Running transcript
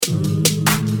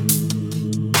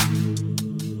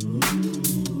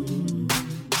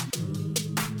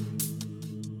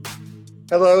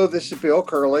Hello, this is Bill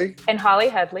Curley, And Holly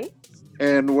Headley.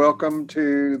 and welcome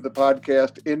to the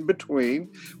podcast In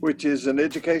Between, which is an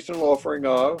educational offering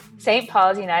of St.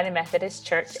 Paul's United Methodist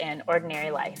Church and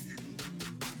Ordinary Life.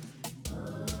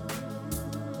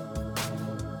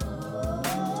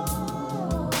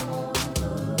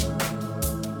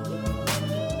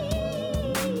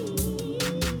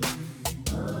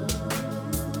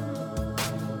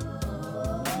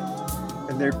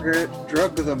 and their parents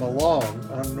drug them along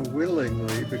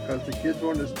unwillingly because the kids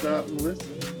want to stop and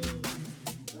listen.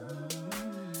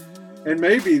 And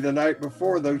maybe the night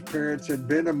before, those parents had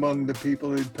been among the people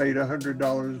who'd paid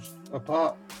 $100 a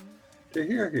pop to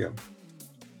hear him.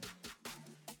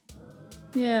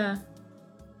 Yeah.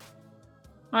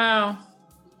 Wow.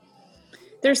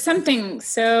 There's something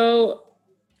so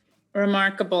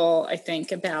remarkable, I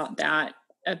think, about that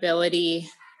ability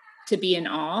to be in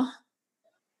awe.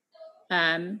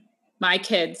 My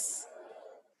kids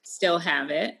still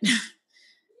have it.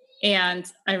 And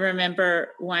I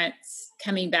remember once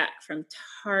coming back from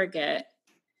Target,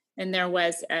 and there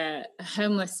was a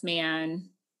homeless man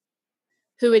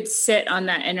who would sit on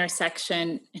that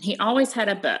intersection, and he always had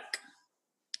a book.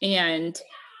 And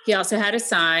he also had a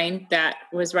sign that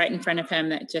was right in front of him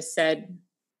that just said,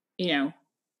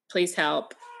 please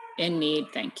help, in need,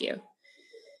 thank you.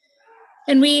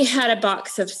 And we had a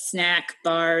box of snack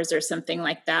bars or something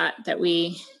like that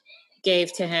we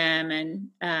gave to him,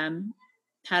 and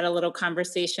had a little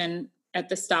conversation at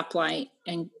the stoplight.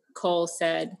 And Cole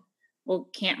said, well,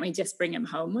 can't we just bring him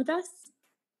home with us?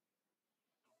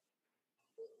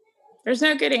 There's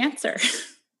no good answer.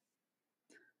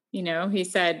 He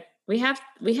said, we have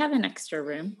an extra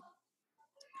room.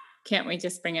 Can't we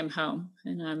just bring him home?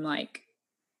 And I'm like,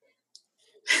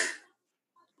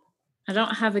 I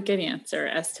don't have a good answer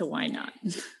as to why not.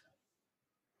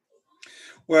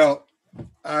 Well,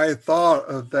 I thought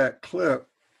of that clip,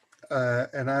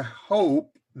 and I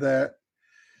hope that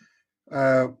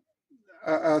I'll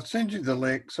send you the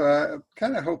link. So I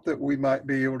kind of hope that we might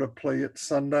be able to play it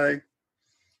Sunday.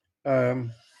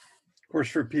 Of course,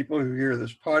 for people who hear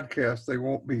this podcast, they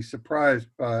won't be surprised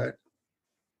by it.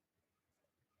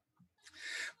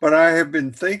 But I have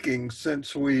been thinking,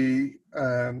 since we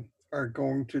are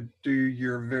going to do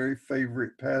your very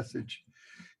favorite passage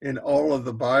in all of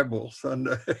the Bible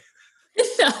Sunday.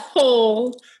 The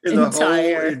whole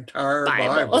entire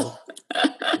Bible.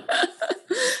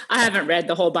 I haven't read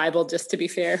the whole Bible, just to be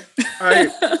fair.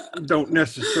 I don't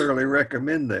necessarily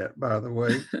recommend that, by the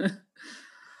way.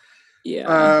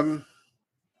 Yeah.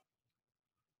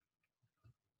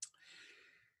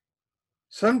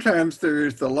 Sometimes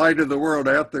there's the light of the world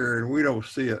out there and we don't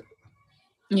see it.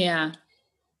 Yeah.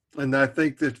 And I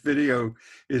think this video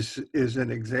is an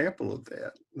example of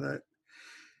that. That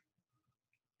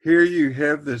here you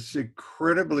have this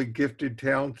incredibly gifted,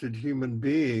 talented human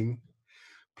being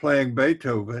playing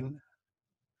Beethoven,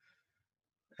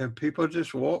 and people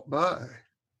just walk by.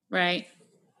 Right.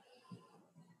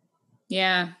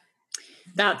 Yeah.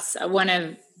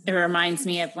 It reminds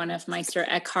me of one of Meister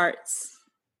Eckhart's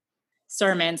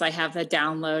sermons. I have a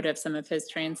download of some of his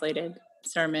translated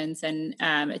sermons, and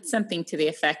it's something to the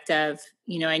effect of,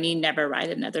 I need never write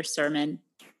another sermon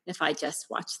if I just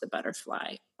watch the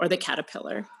butterfly or the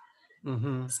caterpillar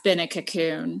spin a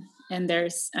cocoon. And there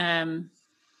is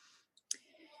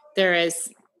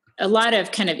a lot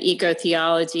of kind of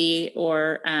eco-theology,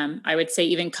 or I would say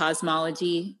even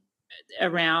cosmology,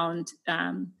 around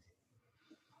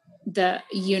the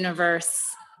universe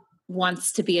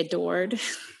wants to be adored.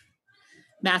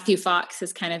 Matthew Fox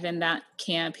is kind of in that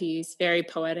camp. He's very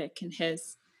poetic in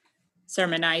his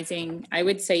sermonizing. I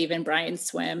would say even Brian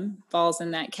Swim falls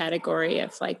in that category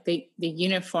of like the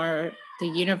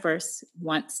universe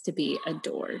wants to be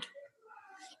adored.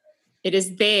 It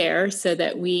is there so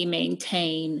that we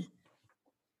maintain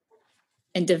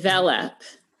and develop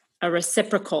a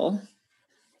reciprocal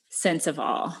sense of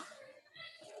awe.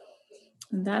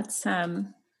 And that's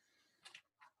well,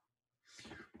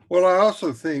 I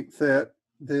also think that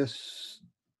this,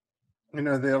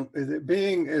 the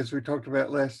being, as we talked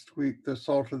about last week, the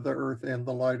salt of the earth and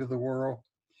the light of the world,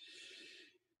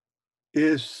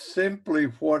 is simply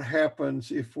what happens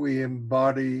if we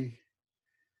embody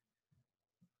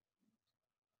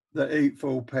the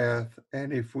Eightfold Path,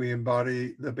 and if we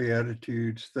embody the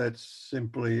Beatitudes. That's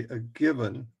simply a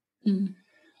given.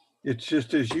 It's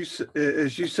just, as you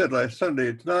said last Sunday,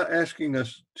 it's not asking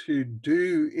us to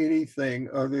do anything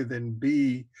other than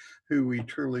be who we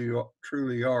truly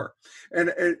are.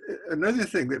 And another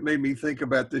thing that made me think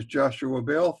about this Joshua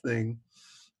Bell thing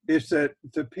is that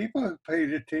the people who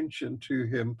paid attention to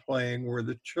him playing were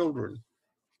the children.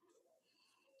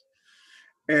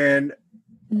 And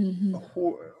Mm-hmm.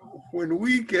 when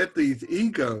we get these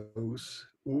egos,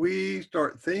 we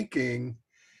start thinking,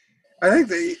 I think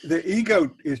the ego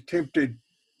is tempted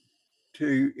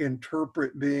to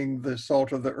interpret being the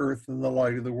salt of the earth and the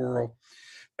light of the world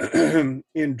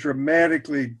in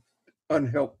dramatically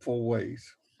unhelpful ways.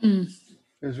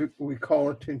 As we call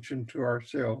attention to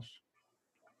ourselves.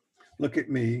 Look at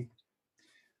me.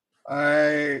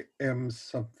 I am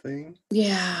something.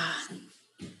 Yeah.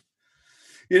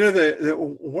 You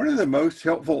know, one of the most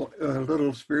helpful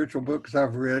little spiritual books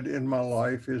I've read in my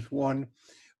life is one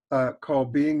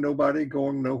called Being Nobody,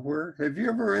 Going Nowhere. Have you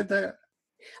ever read that?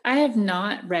 I have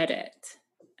not read it,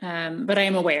 but I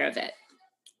am aware of it.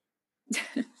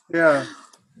 Yeah.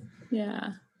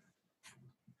 Yeah.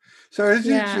 So it's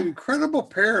an incredible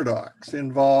paradox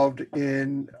involved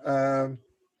in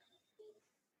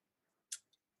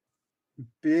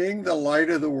being the light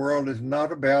of the world is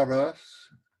not about us.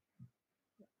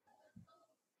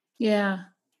 Yeah.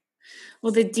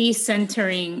 Well, the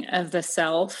decentering of the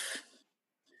self,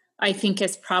 I think,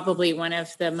 is probably one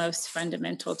of the most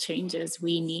fundamental changes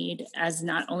we need as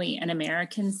not only an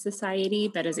American society,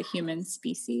 but as a human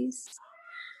species.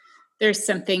 There's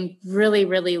something really,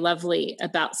 really lovely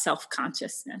about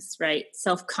self-consciousness, right?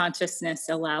 Self-consciousness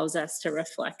allows us to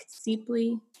reflect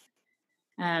deeply.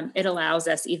 It allows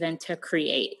us even to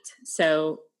create.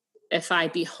 So if I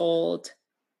behold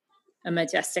a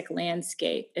majestic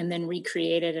landscape and then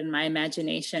recreate it in my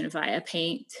imagination via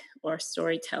paint or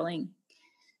storytelling,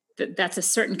 that's a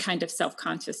certain kind of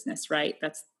self-consciousness, right?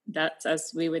 That's,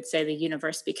 as we would say, the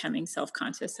universe becoming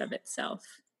self-conscious of itself.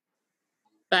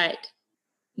 But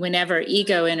whenever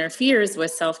ego interferes with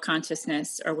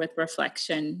self-consciousness or with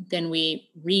reflection, then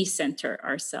we recenter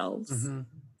ourselves. Mm-hmm.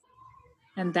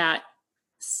 And that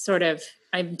sort of,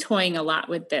 I'm toying a lot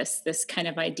with this kind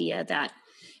of idea that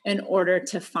in order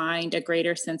to find a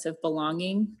greater sense of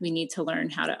belonging, we need to learn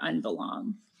how to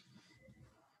unbelong.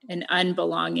 And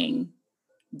unbelonging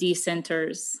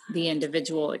decenters the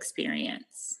individual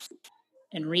experience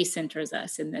and recenters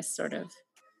us in this sort of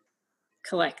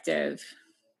collective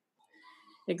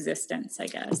existence, I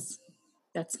guess.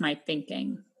 That's my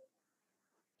thinking.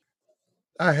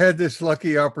 I had this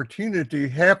lucky opportunity,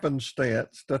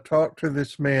 happenstance, to talk to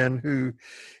this man who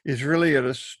is really an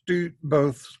astute,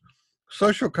 both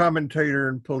social commentator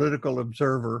and political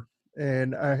observer.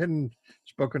 And I hadn't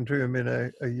spoken to him in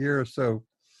a year or so.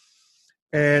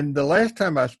 And the last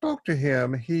time I spoke to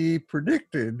him, he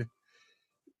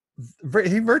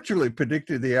virtually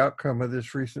predicted the outcome of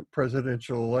this recent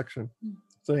presidential election,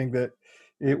 saying that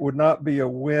it would not be a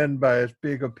win by as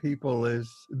big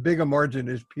a margin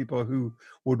as people who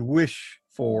would wish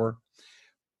for,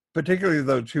 particularly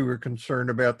those who are concerned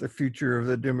about the future of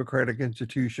the democratic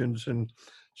institutions and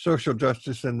social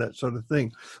justice and that sort of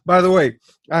thing. By the way,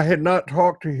 I had not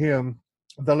talked to him.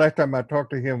 The last time I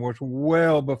talked to him was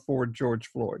well before George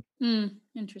Floyd.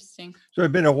 Interesting. So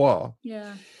it'd been a while.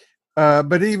 Yeah.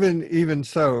 But even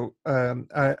so,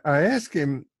 I asked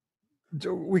him,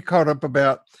 we caught up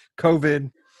about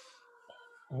COVID,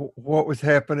 what was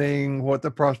happening, what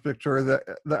the prospects are,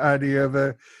 the idea of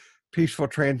a peaceful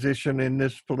transition in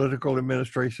this political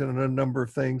administration and a number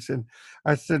of things. And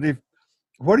I said,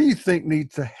 what do you think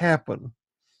needs to happen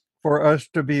for us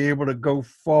to be able to go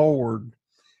forward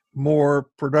more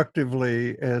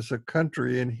productively as a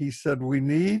country? And he said, we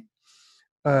need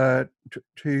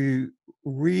to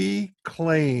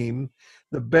reclaim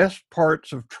the best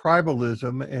parts of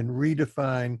tribalism and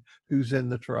redefine who's in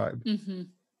the tribe. Mm-hmm.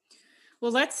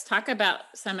 Well, let's talk about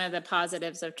some of the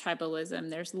positives of tribalism.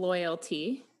 There's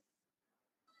loyalty.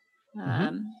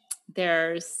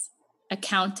 There's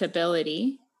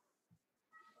accountability.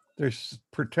 There's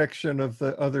protection of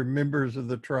the other members of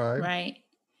the tribe. Right.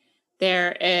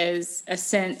 There is a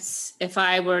sense, if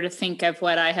I were to think of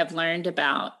what I have learned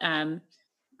about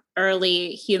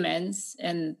early humans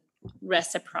and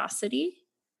reciprocity,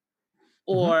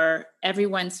 or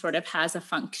everyone sort of has a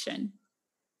function.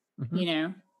 You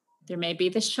know, there may be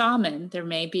the shaman, there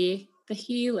may be the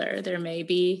healer, there may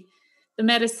be the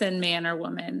medicine man or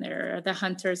woman, there are the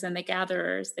hunters and the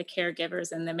gatherers, the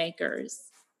caregivers and the makers.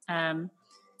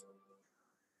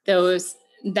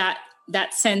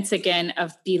 That sense again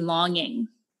of belonging.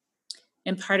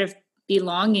 And part of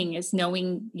belonging is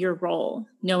knowing your role,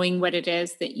 knowing what it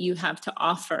is that you have to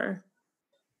offer.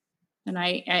 And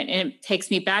it takes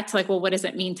me back to what does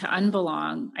it mean to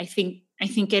unbelong? I think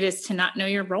it is to not know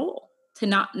your role, to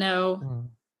not know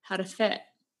how to fit.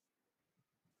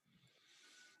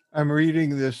 I'm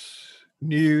reading this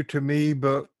new to me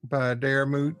book by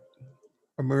Diarmuid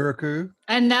A'Murchu.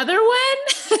 Another one?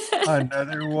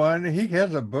 Another one. He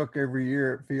has a book every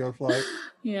year, it feels like.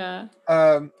 Yeah.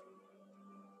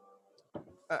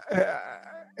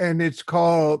 And it's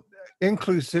called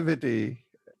inclusivity,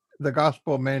 the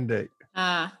gospel mandate.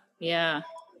 Yeah.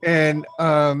 And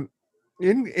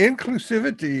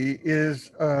inclusivity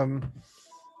is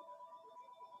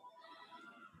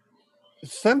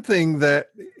something that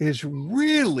is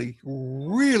really,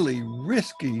 really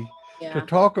risky to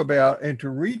talk about and to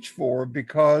reach for,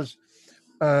 because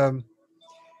the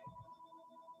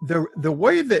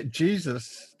way that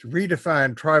Jesus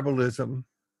redefined tribalism,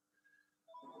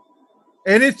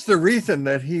 and it's the reason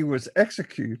that he was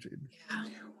executed,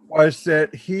 was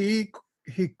that he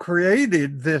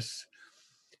created this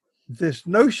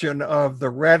notion of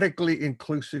the radically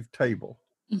inclusive table.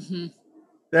 Mm-hmm.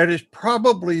 That is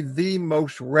probably the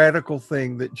most radical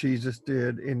thing that Jesus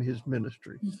did in his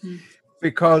ministry. Mm-hmm.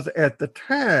 Because at the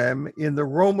time, in the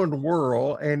Roman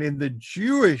world and in the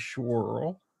Jewish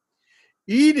world,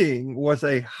 eating was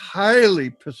a highly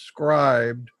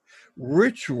prescribed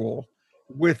ritual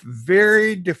with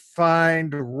very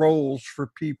defined roles for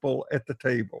people at the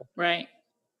table. Right.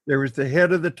 There was the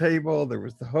head of the table, there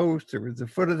was the host, there was the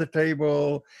foot of the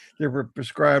table, there were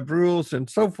prescribed rules, and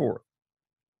so forth.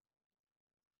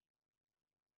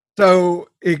 So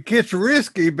it gets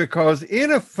risky, because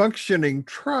in a functioning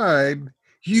tribe,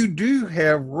 you do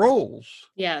have roles.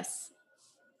 Yes.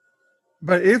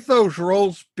 But if those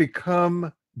roles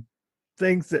become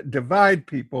things that divide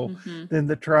people, then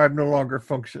the tribe no longer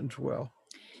functions well.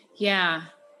 Yeah.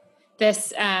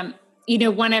 This,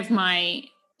 one of my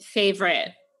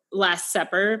favorite Last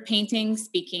Supper paintings,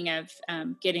 speaking of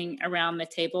getting around the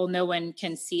table, no one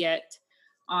can see it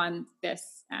on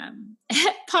this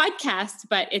podcast,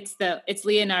 but it's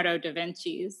Leonardo da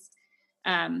Vinci's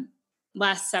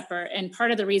Last Supper. And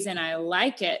part of the reason I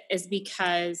like it is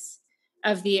because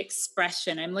of the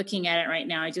expression. I'm looking at it right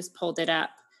now. I just pulled it up.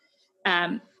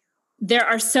 There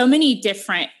are so many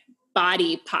different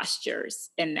body postures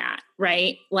in that,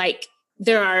 right? Like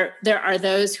there are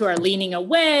those who are leaning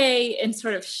away in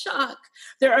sort of shock.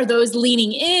 There are those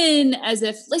leaning in as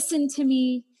if, listen to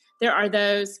me. There are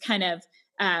those kind of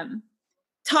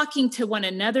talking to one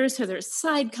another. So there's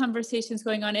side conversations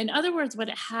going on. In other words, what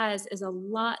it has is a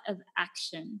lot of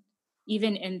action,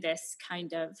 even in this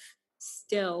kind of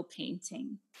still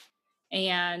painting.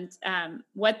 And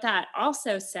what that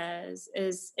also says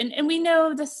is, and we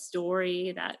know the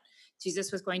story that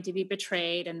Jesus was going to be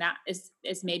betrayed, and that is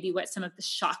maybe what some of the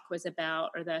shock was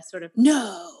about, or the sort of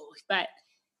no. But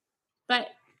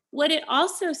what it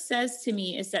also says to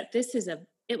me is that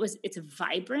it's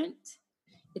vibrant,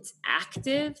 it's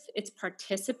active, it's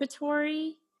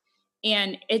participatory,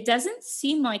 and it doesn't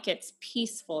seem like it's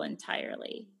peaceful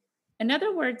entirely. In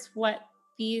other words, what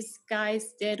these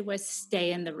guys did was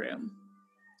stay in the room.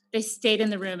 They stayed in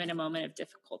the room in a moment of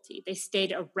difficulty. They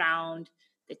stayed around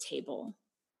the table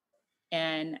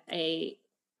in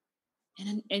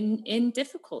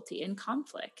difficulty, in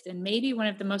conflict, and maybe one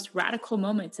of the most radical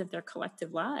moments of their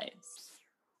collective lives.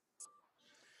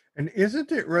 And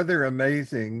isn't it rather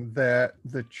amazing that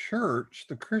the church,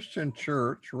 the Christian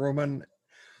church, Roman,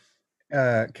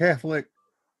 Catholic,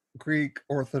 Greek,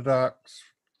 Orthodox,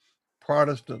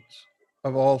 Protestants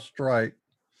of all stripe,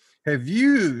 have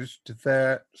used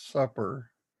that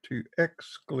supper to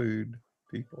exclude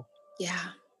people? Yeah.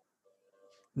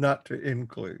 Not to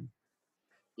include.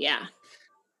 Yeah.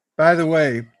 By the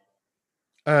way,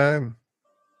 there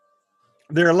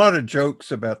are a lot of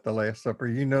jokes about the Last Supper.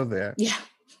 You know that. Yeah.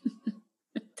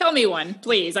 Tell me one,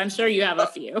 please. I'm sure you have a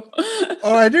few.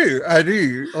 Oh, I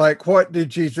do. Like, what did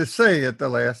Jesus say at the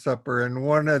Last Supper? And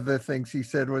one of the things he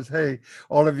said was, hey,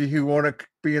 all of you who want to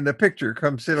be in the picture,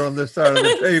 come sit on this side of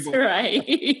the table.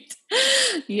 Right.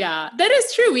 Yeah, that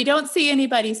is true. We don't see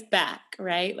anybody's back,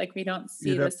 right? Like we don't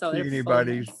see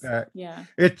anybody's back. Yeah.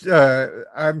 It's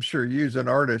I'm sure you as an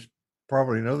artist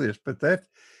probably know this, but that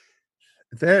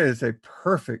is a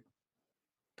perfect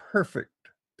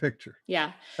picture.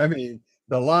 Yeah. I mean,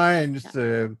 the lines,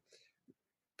 the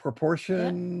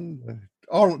proportion,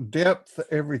 all depth,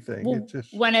 everything. Well, it's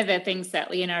just one of the things that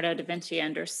Leonardo da Vinci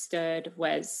understood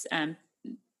was the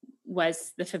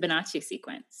Fibonacci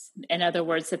sequence. In other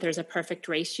words, that there's a perfect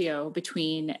ratio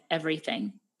between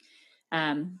everything.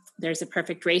 There's a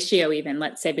perfect ratio, even,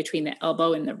 let's say, between the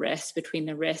elbow and the wrist, between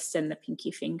the wrist and the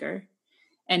pinky finger.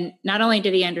 And not only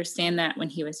did he understand that when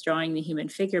he was drawing the human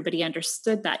figure, but he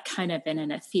understood that kind of in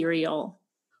an ethereal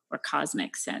or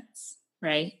cosmic sense,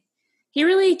 right? He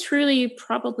really, truly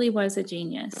probably was a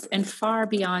genius and far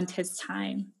beyond his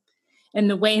time. And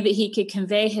the way that he could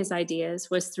convey his ideas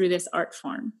was through this art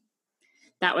form.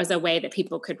 That was a way that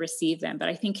people could receive them. But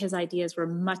I think his ideas were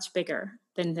much bigger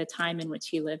than the time in which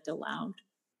he lived allowed.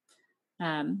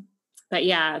 But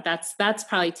yeah, that's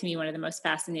probably to me one of the most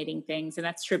fascinating things, and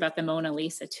that's true about the Mona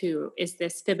Lisa too. Is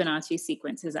this Fibonacci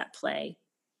sequence is at play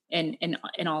in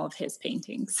all of his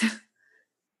paintings?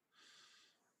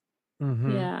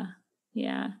 Mm-hmm.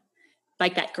 Yeah,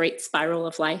 like that great spiral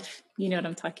of life. You know what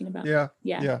I'm talking about? Yeah.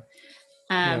 Yeah. Yeah.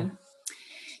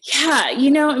 I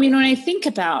mean, when I think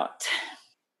about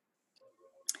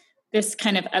this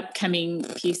kind of upcoming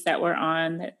piece that we're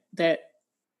on, that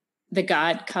the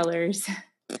God colors.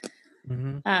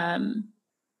 Mm-hmm.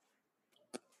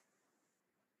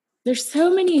 There's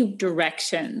so many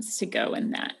directions to go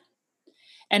in that,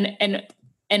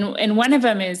 and one of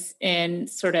them is in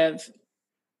sort of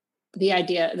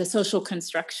the social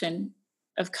construction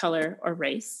of color or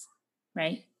race,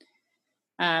 right?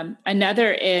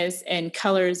 Another is in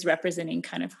colors representing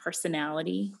kind of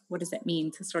personality. What does it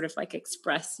mean to sort of like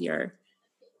express your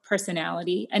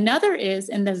personality? Another is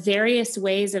in the various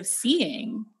ways of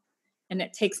seeing. And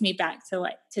it takes me back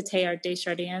to Teilhard de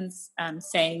Chardin's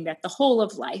saying that the whole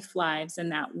of life lies in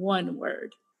that one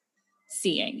word,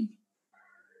 seeing.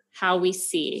 How we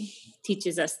see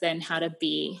teaches us then how to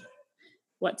be,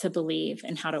 what to believe,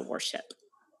 and how to worship.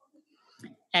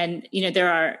 And, there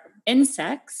are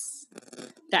insects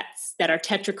that are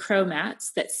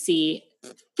tetrachromats that see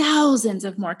thousands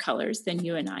of more colors than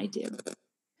you and I do.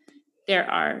 There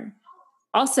are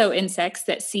also insects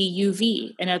that see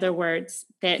UV. In other words,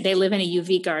 they live in a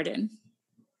UV garden,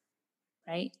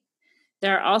 right?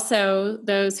 There are also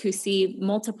those who see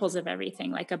multiples of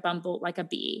everything, like a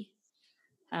bee,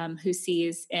 who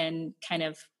sees in kind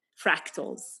of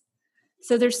fractals.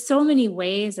 So there's so many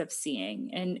ways of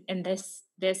seeing, and this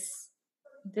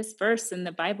verse in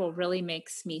the Bible really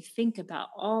makes me think about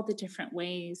all the different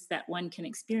ways that one can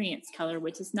experience color,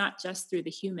 which is not just through the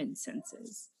human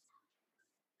senses.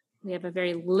 We have a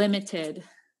very limited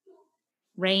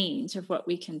range of what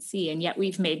we can see, and yet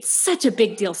we've made such a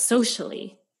big deal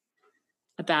socially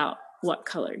about what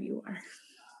color you are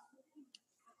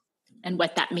and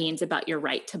what that means about your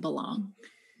right to belong.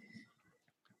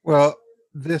 Well,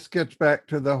 this gets back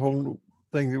to the whole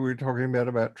thing that we were talking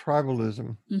about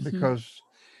tribalism, because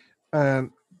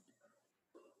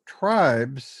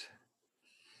tribes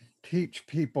teach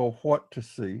people what to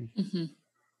see.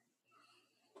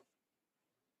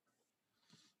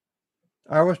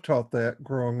 I was taught that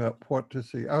growing up, what to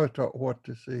see. I was taught what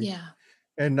to see,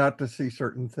 and not to see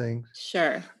certain things.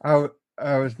 Sure. I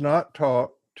was not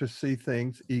taught to see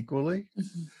things equally,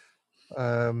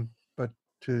 but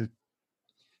to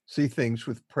see things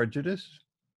with prejudice.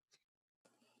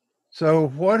 So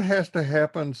what has to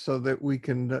happen so that we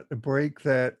can break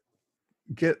that,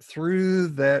 get through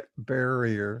that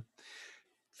barrier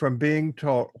from being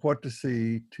taught what to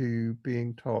see to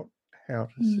being taught how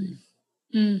to see?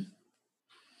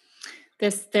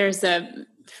 There's a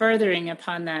furthering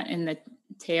upon that in the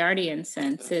Teilhardian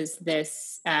sense, is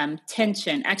this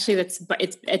tension. Actually,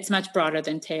 it's much broader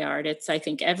than Teilhard. It's, I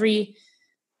think, every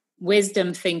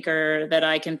wisdom thinker that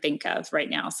I can think of right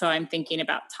now. So I'm thinking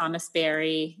about Thomas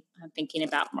Berry. I'm thinking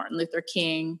about Martin Luther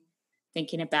King,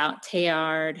 thinking about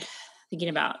Teilhard, thinking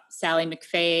about Sally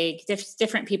McFaig,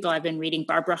 different people I've been reading,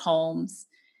 Barbara Holmes,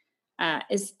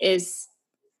 is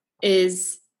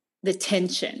the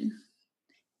tension.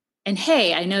 And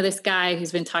hey, I know this guy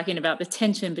who's been talking about the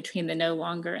tension between the no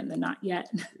longer and the not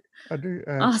yet. I do.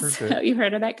 Also, you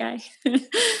heard of that guy?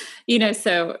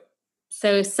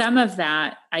 So some of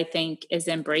that, I think, is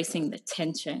embracing the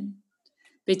tension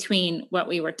between what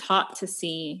we were taught to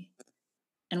see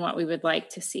and what we would like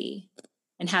to see,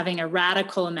 and having a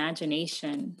radical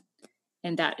imagination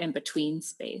in that in-between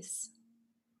space.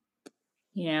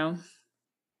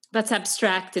 That's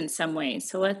abstract in some ways.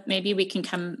 So maybe we can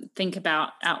come think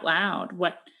about out loud,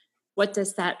 what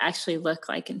does that actually look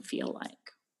like and feel like?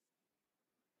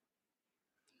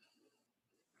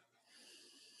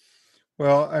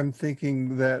 Well, I'm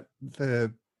thinking that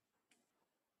the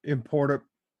important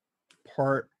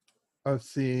part of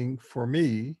seeing for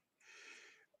me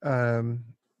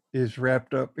is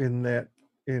wrapped up in that,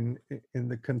 in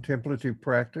the contemplative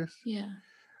practice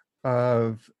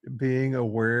of being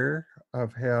aware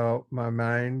of how my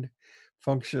mind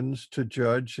functions to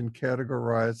judge and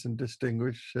categorize and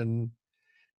distinguish and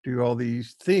do all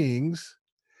these things.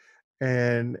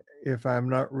 And if I'm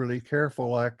not really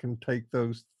careful, I can take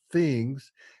those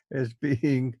things as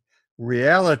being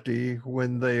reality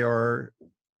when they are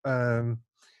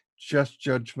just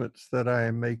judgments that I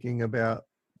am making about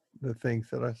the things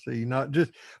that I see, not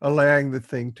just allowing the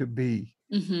thing to be.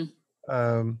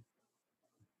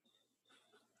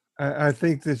 I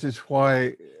think this is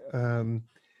why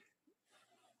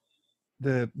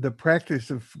the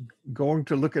practice of going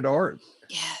to look at art,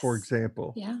 for Yes.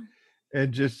 example, Yeah.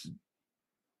 and just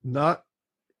not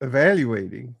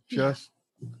evaluating, just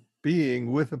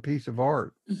being with a piece of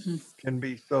art can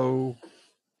be so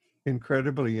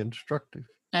incredibly instructive.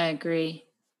 I agree.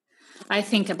 I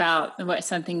think about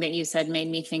something that you said made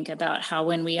me think about how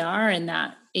when we are in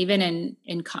that, even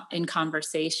in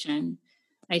conversation,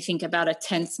 I think about a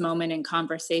tense moment in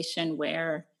conversation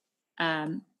where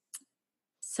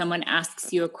someone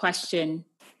asks you a question.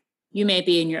 You may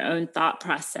be in your own thought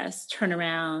process, turn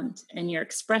around, and your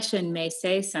expression may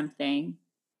say something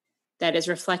that is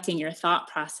reflecting your thought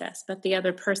process, but the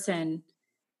other person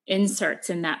inserts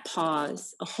in that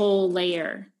pause a whole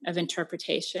layer of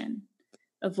interpretation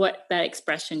of what that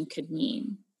expression could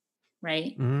mean,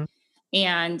 right? Mm-hmm.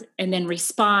 And then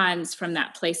responds from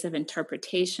that place of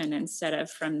interpretation instead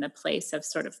of from the place of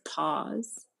sort of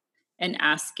pause and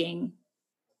asking,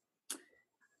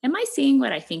 am I seeing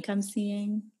what I think I'm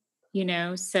seeing? You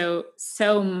know,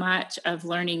 so much of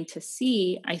learning to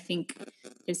see, I think,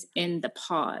 is in the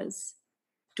pause.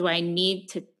 Do I need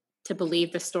to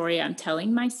believe the story I'm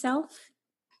telling myself?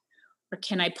 Or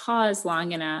can I pause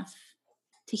long enough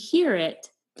to hear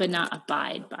it, but not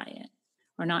abide by it,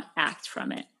 or not act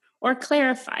from it, or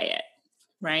clarify it,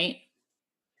 right?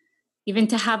 Even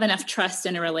to have enough trust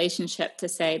in a relationship to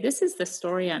say, this is the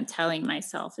story I'm telling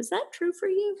myself. Is that true for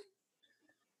you?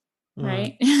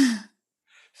 Right?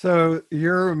 So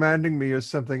you're reminding me of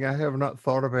something I have not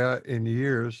thought about in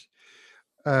years.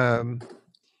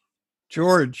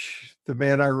 George, the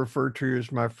man I refer to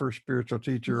as my first spiritual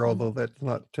teacher, although that's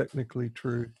not technically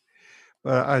true,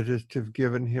 but I just have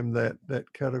given him that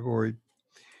category.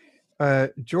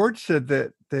 George said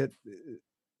that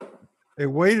a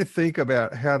way to think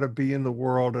about how to be in the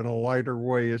world in a lighter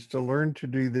way is to learn to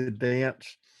do the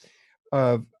dance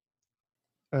of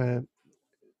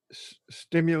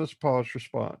stimulus, pause,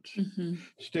 response.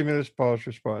 Stimulus, pause,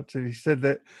 response. And he said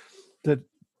that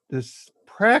this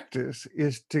practice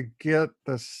is to get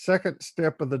the second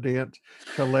step of the dance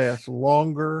to last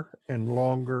longer and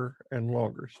longer and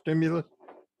longer. Stimulus,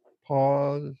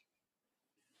 pause,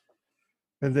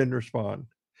 and then respond.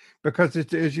 Because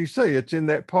it's, as you say, it's in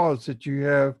that pause that you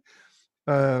have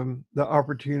the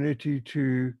opportunity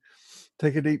to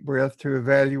take a deep breath, to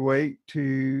evaluate,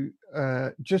 to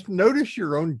just notice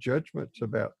your own judgments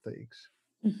about things.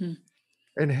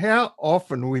 And how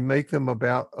often we make them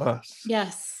about us.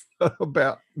 Yes.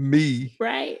 About me.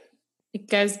 Right. It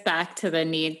goes back to the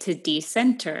need to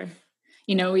decenter.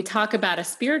 You know, we talk about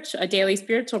a daily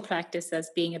spiritual practice as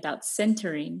being about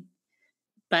centering,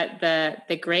 but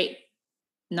the great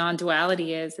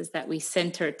non-duality is that we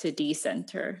center to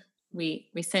decenter. We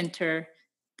center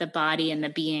the body and the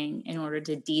being in order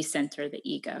to decenter the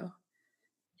ego.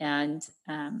 And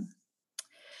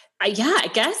I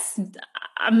guess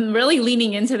I'm really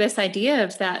leaning into this idea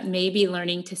of that maybe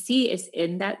learning to see is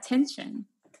in that tension,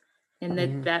 in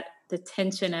the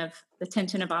tension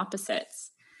of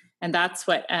opposites. And that's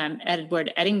what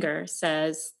Edward Edinger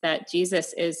says that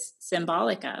Jesus is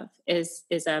symbolic of, is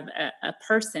of a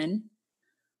person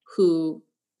who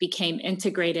became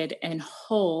integrated and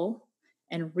whole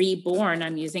and reborn,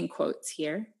 I'm using quotes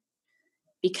here,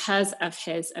 because of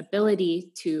his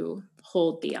ability to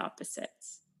hold the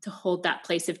opposites, to hold that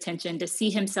place of tension, to see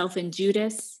himself in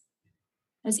Judas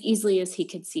as easily as he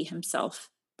could see himself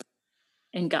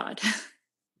in God.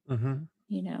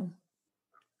 You know.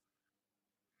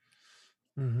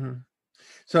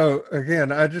 So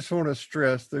again, I just want to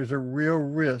stress there's a real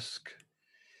risk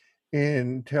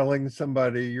in telling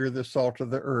somebody you're the salt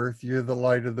of the earth, you're the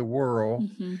light of the world,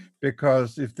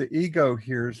 because if the ego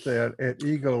hears that at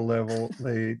ego level,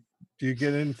 you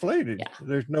get inflated. Yeah.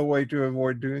 There's no way to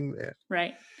avoid doing that.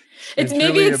 Right. It's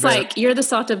really like you're the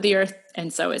salt of the earth,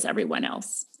 and so is everyone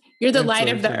else. You're the light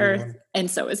of the earth,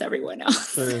 and so is everyone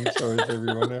else. And so is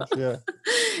everyone else, yeah.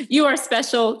 You are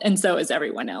special, and so is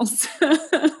everyone else.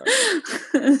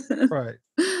 Right.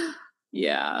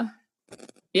 Yeah.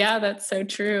 Yeah, that's so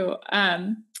true.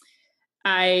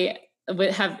 I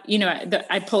would have,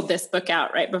 I pulled this book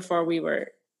out right before we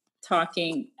were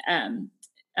talking.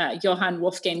 Johann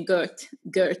Wolfgang Goethe,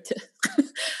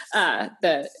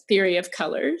 The Theory of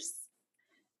Colors.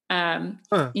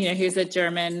 He's a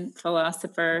German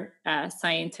philosopher,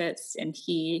 scientist, and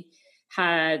he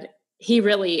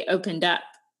really opened up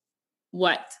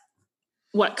what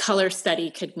color study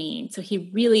could mean. So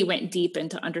he really went deep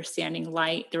into understanding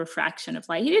light, the refraction of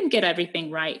light. He didn't get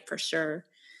everything right for sure,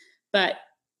 but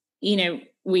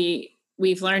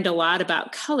we've learned a lot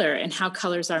about color and how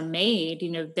colors are made.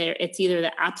 It's either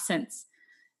the absence.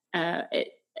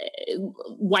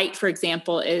 white, for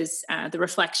example, is the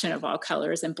reflection of all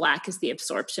colors, and black is the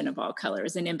absorption of all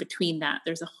colors. And in between that,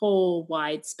 there's a whole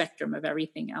wide spectrum of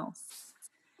everything else.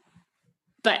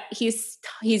 But he's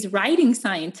writing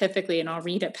scientifically, and I'll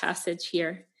read a passage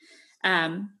here.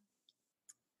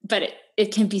 But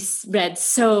it can be read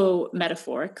so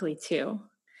metaphorically too.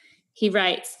 He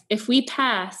writes, if we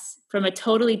pass from a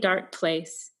totally dark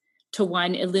place to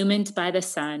one illumined by the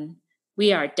sun,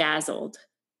 we are dazzled.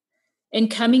 In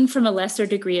coming from a lesser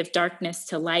degree of darkness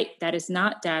to light that is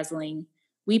not dazzling,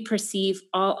 we perceive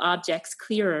all objects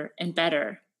clearer and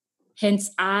better.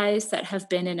 Hence, eyes that have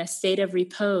been in a state of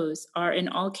repose are in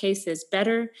all cases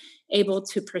better able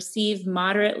to perceive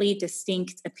moderately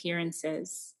distinct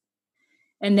appearances.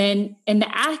 And then in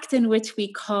the act in which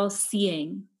we call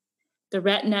seeing, the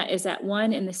retina is at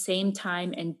one and the same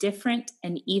time in different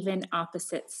and even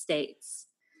opposite states.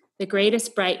 The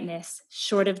greatest brightness,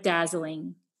 short of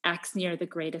dazzling, acts near the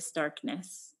greatest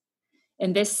darkness.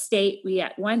 In this state, we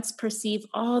at once perceive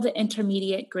all the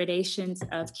intermediate gradations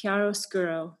of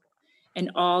chiaroscuro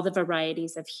and all the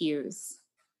varieties of hues.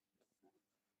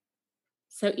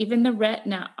 So even the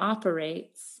retina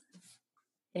operates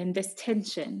in this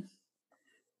tension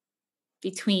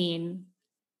between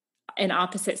in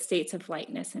opposite states of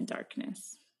lightness and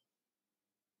darkness.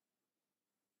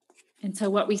 And so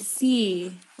what we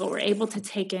see, what we're able to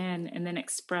take in and then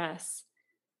express,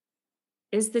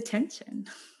 is the tension.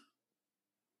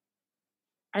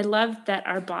 I love that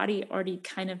our body already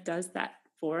kind of does that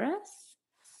for us.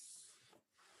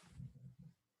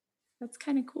 That's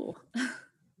kind of cool.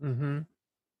 Mm-hmm.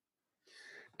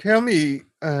 Tell me,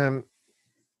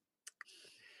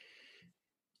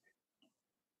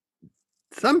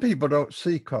 some people don't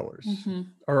see colors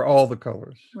or all the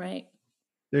colors. Right.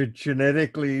 They're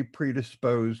genetically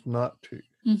predisposed not to.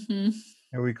 Mm-hmm.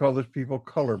 And we call those people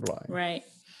colorblind. Right.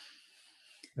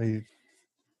 They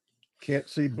can't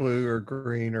see blue or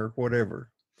green or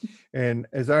whatever. And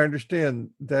as I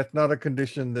understand, that's not a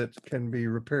condition that can be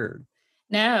repaired.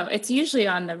 No, it's usually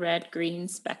on the red-green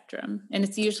spectrum, and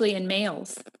it's usually in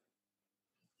males.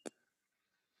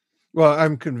 Well,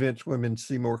 I'm convinced women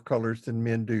see more colors than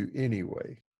men do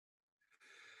anyway.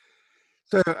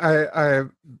 So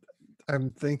I'm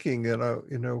thinking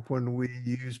that, when we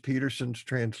use Peterson's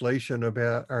translation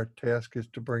about our task is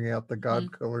to bring out the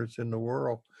God colors in the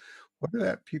world, what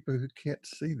about people who can't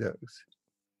see those?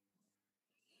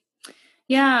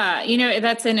 Yeah,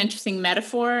 that's an interesting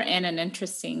metaphor and an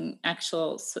interesting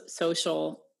actual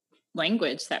social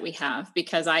language that we have,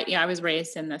 because I was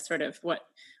raised in the sort of what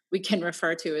we can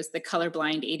refer to as the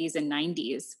colorblind 80s and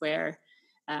 90s, where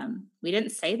we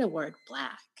didn't say the word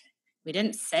black. We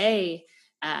didn't say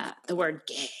the word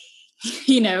gay.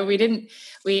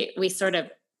 We sort of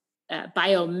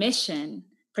by omission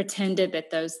pretended that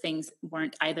those things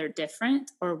weren't either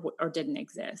different or didn't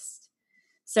exist.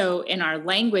 So in our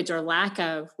language or lack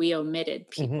of, we omitted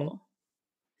people.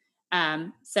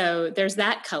 So there's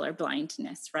that color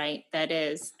blindness, right? That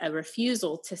is a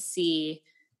refusal to see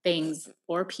things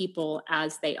or people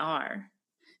as they are,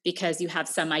 because you have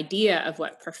some idea of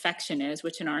what perfection is,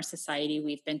 which in our society,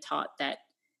 we've been taught that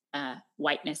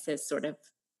whiteness is sort of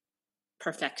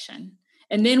perfection.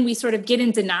 And then we sort of get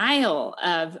in denial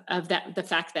of that, the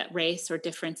fact that race or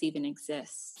difference even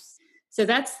exists. So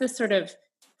that's the sort of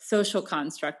social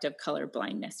construct of color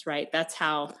blindness, right? That's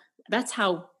how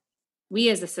we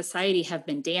as a society have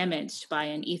been damaged by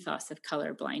an ethos of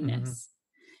color blindness.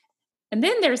 And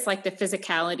then there's like the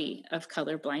physicality of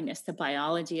color blindness, the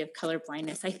biology of color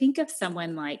blindness. I think of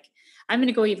someone like, I'm going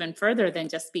to go even further than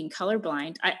just being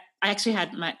colorblind. I actually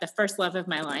had the first love of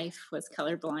my life was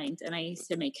colorblind, and I used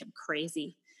to make him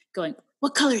crazy going,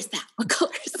 what color is that? What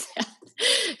color is that?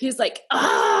 He was like,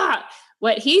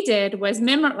 what he did was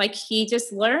he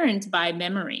just learned by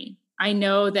memory. I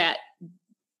know that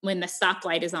when the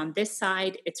stoplight is on this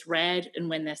side, it's red. And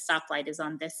when the stoplight is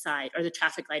on this side, or the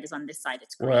traffic light is on this side,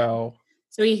 it's green. Wow.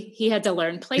 So he had to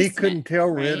learn placement. He couldn't tell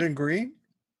red and green?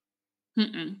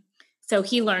 So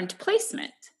he learned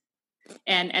placement.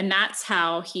 And that's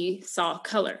how he saw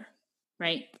color,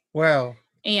 right? Wow.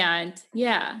 And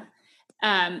yeah.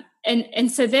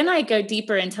 And so then I go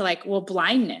deeper into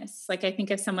blindness. Like I think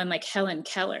of someone like Helen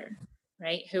Keller,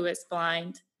 right? Who was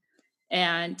blind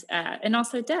and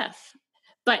also deaf.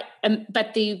 But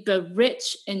the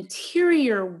rich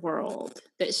interior world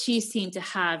that she seemed to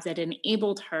have that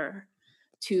enabled her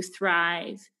to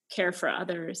thrive, care for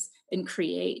others, and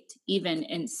create even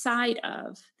inside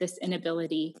of this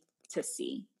inability to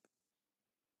see.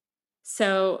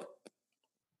 So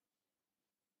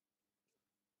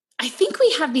I think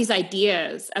we have these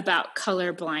ideas about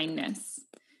color blindness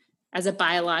as a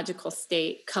biological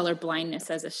state, color blindness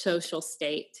as a social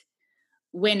state,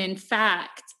 when in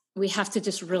fact, we have to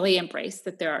just really embrace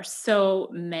that there are so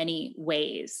many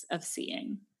ways of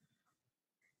seeing.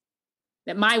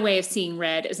 That my way of seeing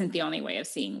red isn't the only way of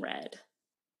seeing red.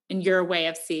 And your way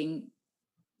of seeing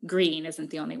green isn't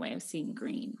the only way of seeing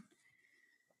green.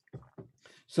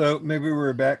 So maybe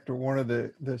we're back to one of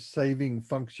the saving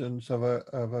functions of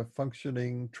a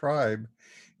functioning tribe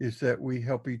is that we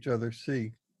help each other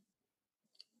see.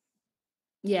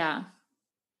 Yeah.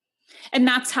 And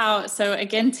that's how, so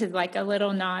again, to like a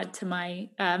little nod to my,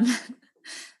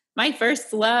 my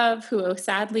first love, who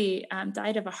sadly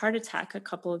died of a heart attack a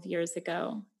couple of years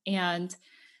ago. And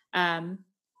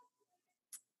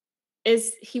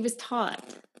he was taught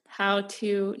how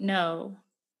to know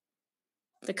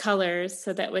the colors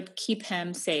so that would keep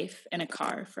him safe in a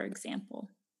car, for example.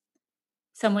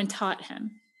 Someone taught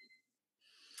him.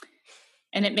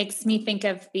 And it makes me think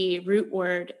of the root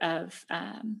word of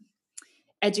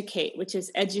educate, which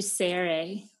is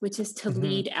educere, which is to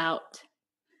lead out.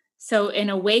 So in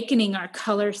awakening our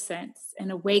color sense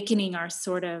and awakening our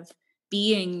sort of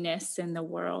beingness in the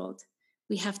world,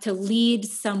 we have to lead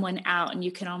someone out. And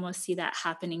you can almost see that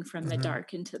happening from the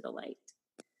dark into the light.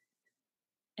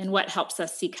 And what helps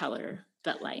us see color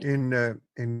but light?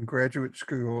 In graduate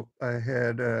school, I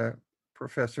had a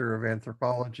professor of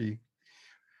anthropology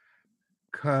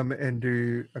come and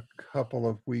do a couple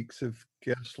of weeks of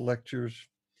guest lectures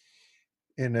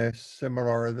in a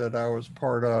seminar that I was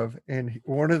part of. And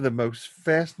one of the most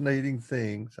fascinating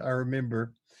things I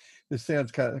remember, this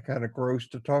sounds kind of gross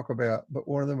to talk about, but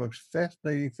one of the most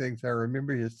fascinating things I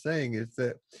remember his saying is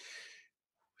that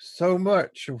so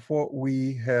much of what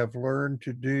we have learned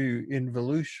to do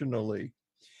involutionally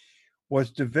was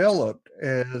developed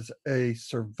as a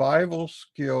survival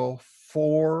skill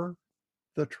for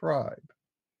the tribe.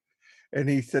 And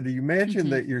he said, imagine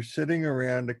that you're sitting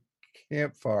around a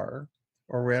campfire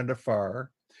or around a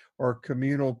fire or a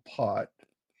communal pot,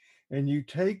 and you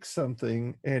take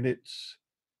something and it's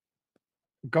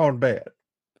gone bad.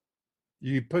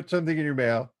 You put something in your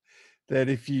mouth that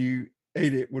if you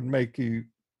ate it would make you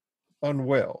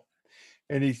unwell.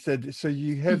 And he said, so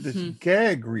you have this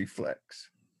gag reflex.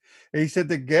 And he said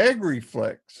the gag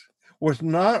reflex was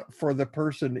not for the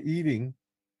person eating.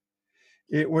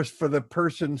 It was for the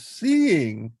person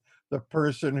seeing the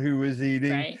person who was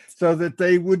eating, so that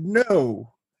they would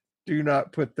know, do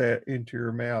not put that into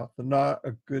your mouth. Not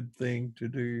a good thing to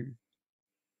do.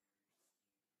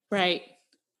 Right.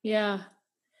 Yeah.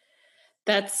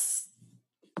 That's,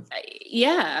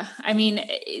 yeah. I mean,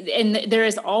 and there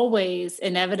is always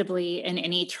inevitably in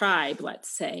any tribe, let's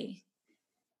say,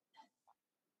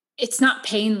 it's not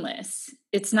painless.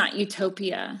 It's not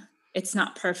utopia. It's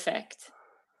not perfect.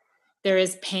 There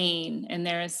is pain and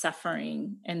there is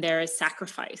suffering and there is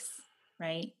sacrifice,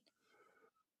 right?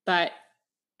 But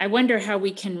I wonder how we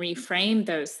can reframe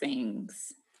those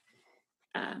things.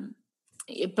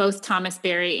 Both Thomas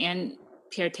Berry and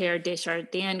Pierre Teilhard de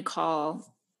Chardin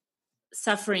call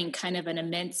suffering kind of an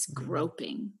immense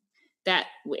groping, that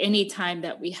anytime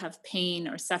that we have pain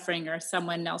or suffering or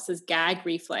someone else's gag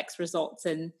reflex results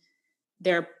in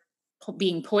their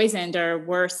being poisoned or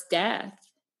worse, death,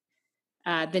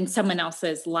 then someone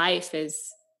else's life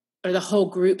is, or the whole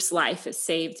group's life is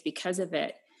saved because of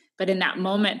it. But in that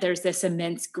moment, there's this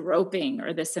immense groping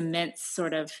or this immense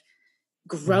sort of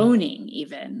groaning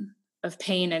even of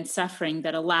pain and suffering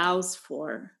that allows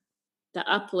for the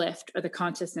uplift or the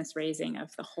consciousness raising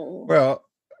of the whole. Well,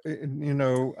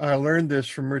 I learned this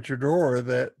from Richard Rohr,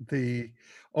 that the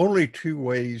only two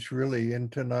ways really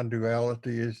into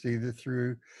non-duality is either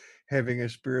through having a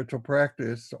spiritual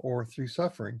practice or through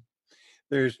suffering.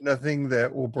 There's nothing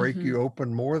that will break you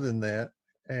open more than that.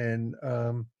 And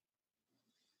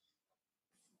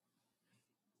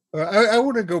I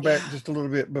want to go back just a little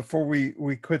bit before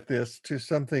we quit this to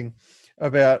something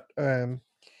about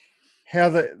how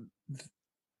the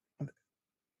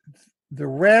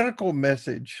radical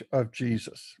message of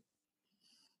Jesus.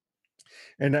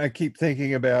 And I keep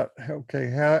thinking about,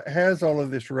 okay, how is all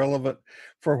of this relevant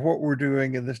for what we're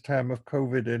doing in this time of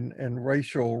COVID and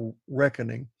racial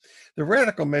reckoning? The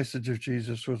radical message of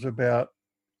Jesus was about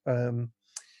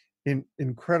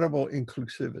incredible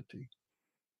inclusivity.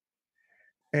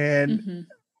 And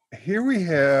here we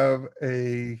have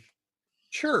a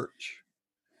church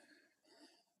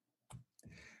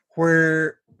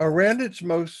where around its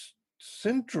most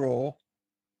central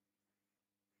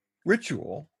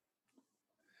ritual,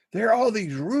 there are all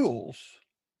these rules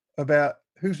about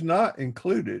who's not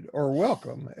included or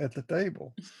welcome at the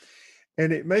table.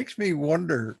 And it makes me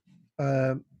wonder,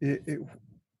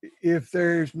 if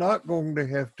there's not going to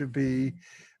have to be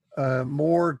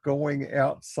more going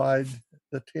outside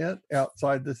the tent,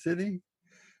 outside the city,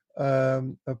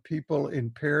 of people in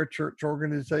parachurch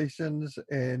organizations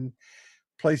and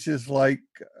places like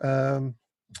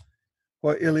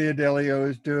what Ilia Delio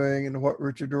is doing and what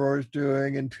Richard Rohr is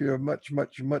doing, and to a much,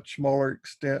 much, much smaller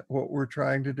extent, what we're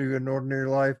trying to do in ordinary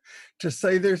life, to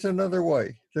say there's another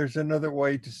way. There's another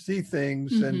way to see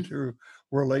things and to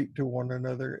relate to one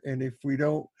another. And if we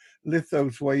don't lift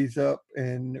those ways up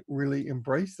and really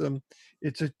embrace them,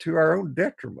 it's to our own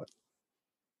detriment.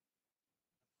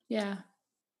 Yeah.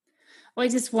 Well, I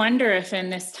just wonder if in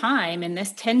this time, in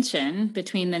this tension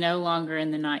between the no longer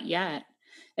and the not yet,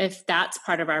 if that's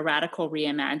part of our radical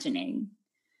reimagining.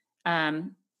 I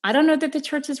don't know that the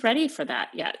church is ready for that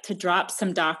yet, to drop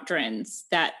some doctrines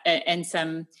that and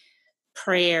some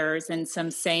prayers and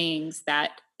some sayings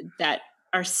that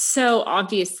are so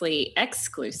obviously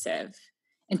exclusive,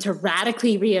 and to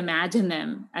radically reimagine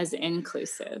them as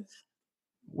inclusive.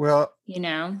 Well,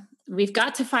 we've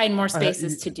got to find more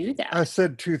spaces to do that. I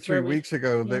said 2-3 weeks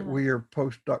ago that we are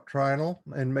post-doctrinal,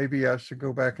 and maybe I should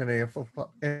go back and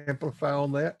amplify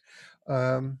on that.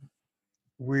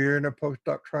 We're in a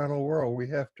post-doctrinal world. We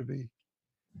have to be.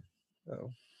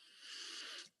 So.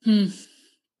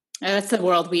 That's the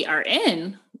world we are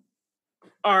in.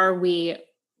 Are we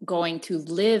going to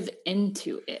live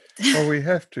into it? Well, we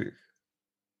have to.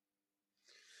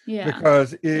 Yeah.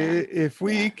 Because if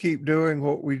we keep doing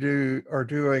what we are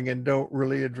doing and don't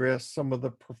really address some of the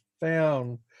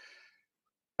profound,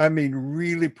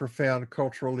 really profound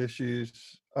cultural issues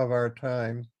of our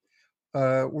time,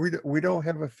 we don't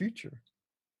have a future.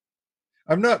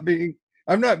 I'm not being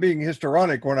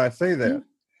histrionic when I say that.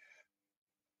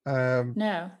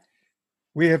 No.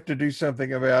 We have to do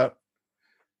something about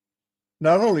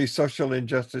not only social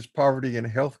injustice, poverty, and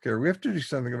healthcare. We have to do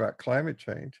something about climate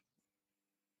change.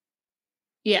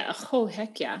 Yeah. Oh,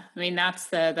 heck yeah. That's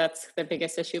the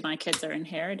biggest issue my kids are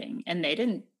inheriting, and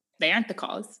they aren't the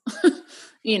cause.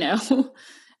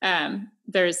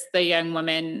 There's the young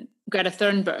woman, Greta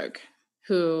Thunberg,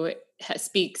 who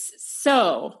speaks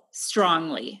so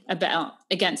strongly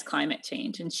against climate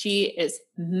change. And she is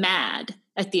mad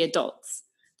at the adults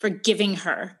for giving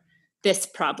her this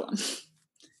problem.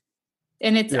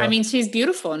 And it's, she's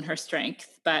beautiful in her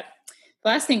strength. But the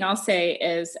last thing I'll say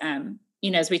is,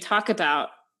 as we talk about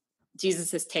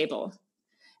Jesus's table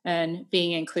and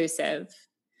being inclusive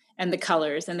and the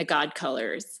colors and the God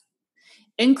colors,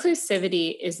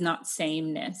 inclusivity is not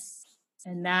sameness.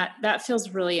 And that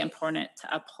feels really important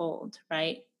to uphold,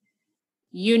 right?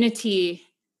 Unity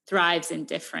thrives in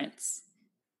difference.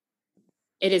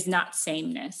 It is not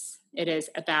sameness. It is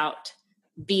about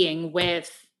being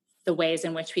with the ways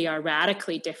in which we are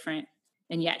radically different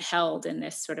and yet held in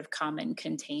this sort of common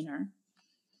container.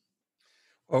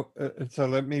 Well, so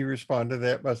let me respond to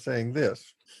that by saying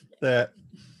this, that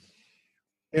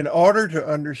in order to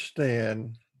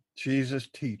understand Jesus'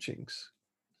 teachings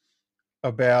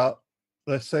about,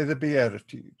 let's say, the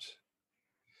Beatitudes,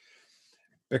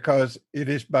 because it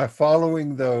is by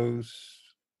following those,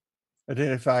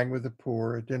 identifying with the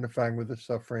poor, identifying with the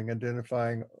suffering,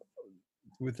 identifying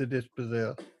with the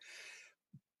dispossessed,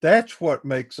 that's what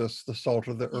makes us the salt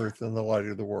of the earth and the light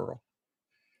of the world.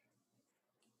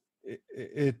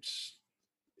 It's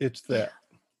that.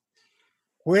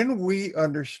 When we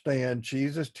understand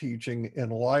Jesus' teaching in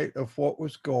light of what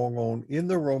was going on in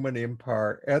the Roman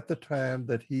Empire at the time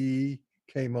that he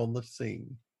came on the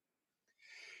scene,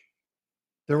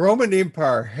 the Roman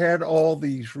Empire had all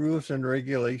these rules and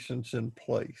regulations in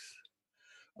place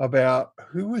about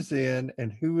who was in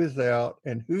and who was out,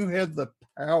 and who had the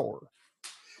power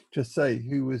to say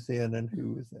who was in and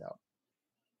who was out.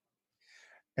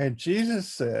 And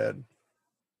Jesus said,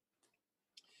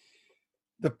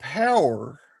 the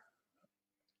power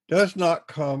does not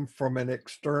come from an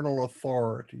external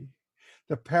authority.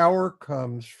 The power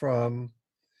comes from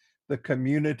the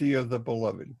community of the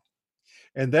beloved.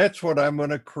 And that's what I'm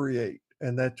going to create.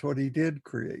 And that's what he did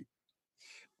create.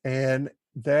 And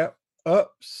that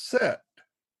upset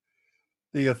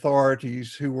the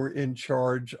authorities who were in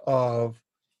charge of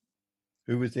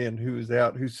who was in, who was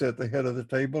out, who sat at the head of the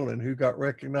table, and who got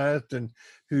recognized and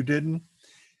who didn't.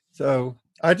 So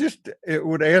it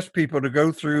would ask people to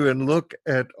go through and look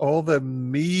at all the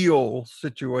meal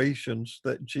situations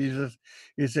that Jesus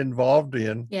is involved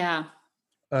in. Yeah.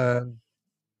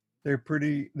 They're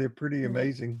pretty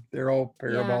amazing. They're all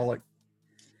parabolic.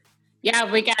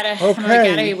 Yeah, we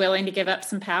gotta be willing to give up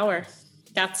some power.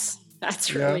 That's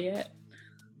really it.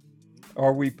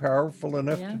 Are we powerful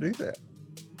enough to do that?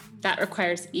 That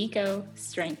requires ego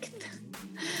strength.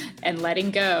 and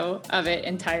letting go of it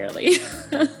entirely.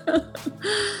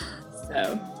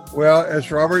 So. Well,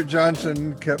 as Robert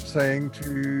Johnson kept saying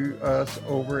to us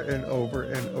over and over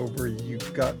and over,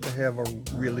 you've got to have a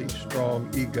really strong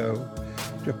ego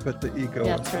to put the ego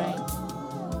That's aside. Right.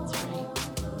 That's right.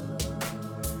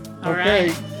 All okay.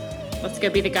 right. Let's go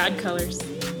be the God colors.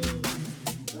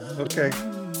 Okay.